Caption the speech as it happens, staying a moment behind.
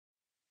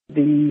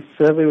The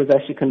survey was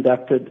actually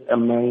conducted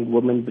among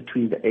women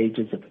between the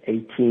ages of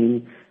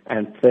 18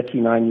 and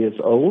 39 years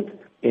old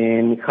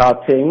in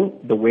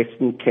Gauteng, the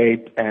Western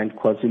Cape, and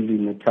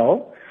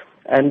KwaZulu-Natal.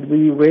 And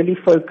we really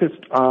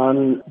focused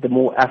on the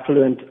more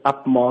affluent,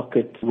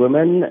 upmarket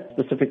women,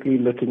 specifically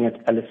looking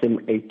at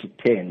LSM 8 to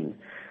 10.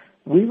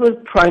 We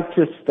were trying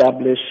to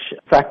establish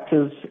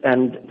factors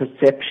and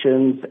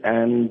perceptions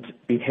and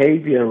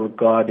behavior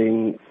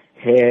regarding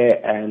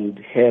hair and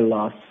hair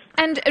loss.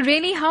 And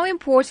really, how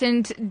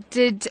important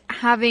did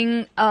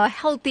having a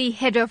healthy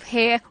head of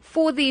hair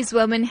for these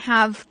women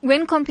have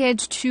when compared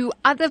to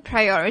other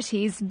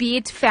priorities, be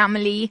it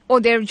family or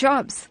their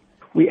jobs?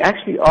 We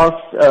actually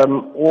asked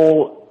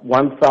all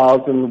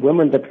 1,000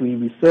 women that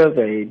we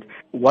surveyed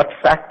what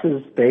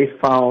factors they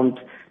found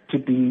to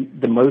be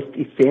the most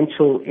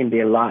essential in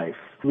their life.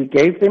 We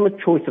gave them a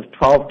choice of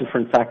 12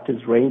 different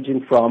factors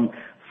ranging from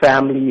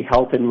family,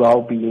 health and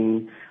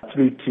well-being,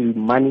 through to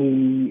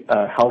money,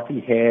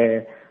 healthy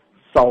hair,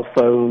 cell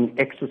phone,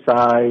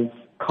 exercise,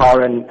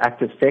 car and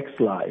active sex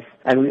life.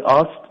 And we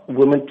asked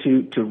women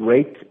to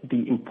rate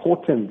the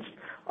importance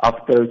of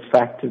those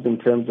factors in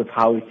terms of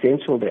how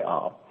essential they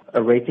are,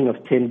 a rating of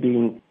 10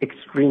 being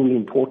extremely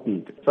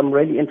important. Some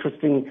really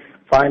interesting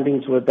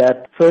findings were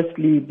that,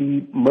 firstly,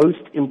 the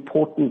most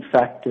important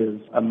factors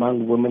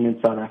among women in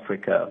South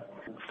Africa,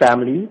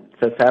 family.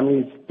 So family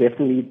is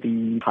definitely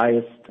the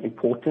highest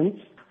importance,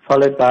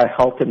 followed by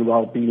health and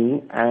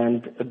well-being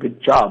and a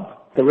good job.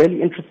 The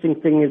really interesting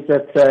thing is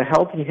that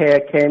healthy hair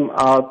came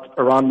out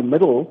around the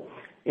middle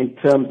in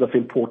terms of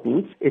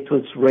importance. It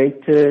was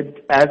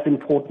rated as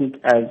important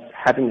as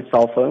having a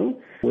cell phone,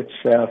 which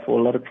for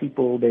a lot of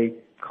people they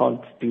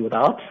can't do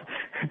without,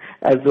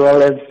 as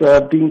well as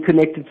being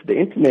connected to the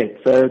internet.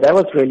 So that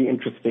was really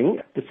interesting.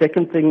 The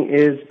second thing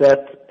is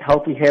that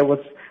healthy hair was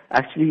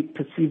actually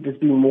perceived as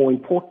being more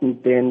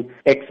important than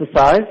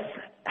exercise,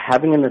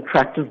 having an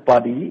attractive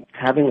body,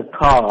 having a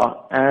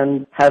car,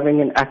 and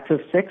having an active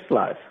sex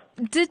life.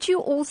 Did you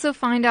also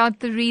find out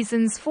the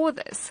reasons for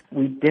this?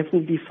 We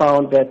definitely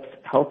found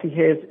that healthy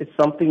hair is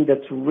something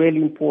that's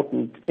really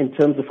important in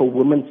terms of a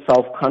woman's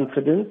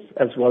self-confidence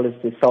as well as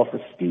their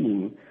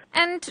self-esteem.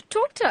 And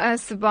talk to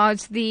us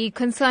about the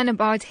concern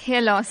about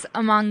hair loss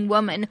among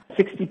women.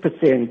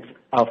 60%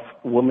 of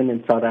women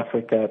in South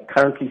Africa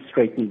currently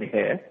straighten their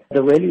hair.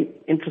 The really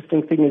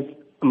interesting thing is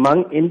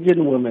among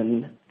Indian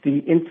women, the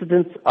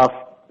incidence of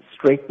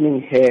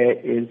straightening hair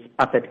is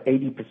up at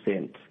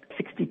 80%.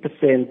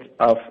 60%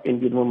 of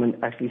Indian women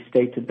actually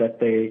stated that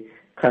they're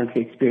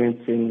currently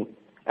experiencing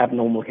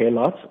abnormal hair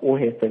loss or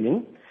hair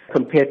thinning,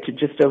 compared to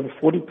just over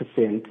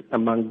 40%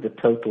 among the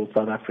total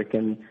South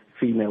African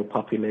female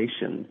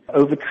population.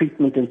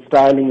 Overtreatment and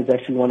styling is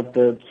actually one of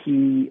the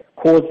key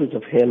causes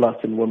of hair loss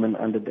in women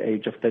under the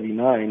age of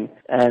 39.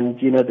 And,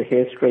 the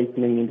hair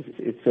straightening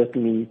is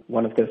certainly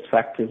one of those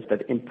factors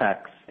that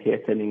impacts hair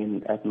thinning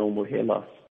and abnormal hair loss.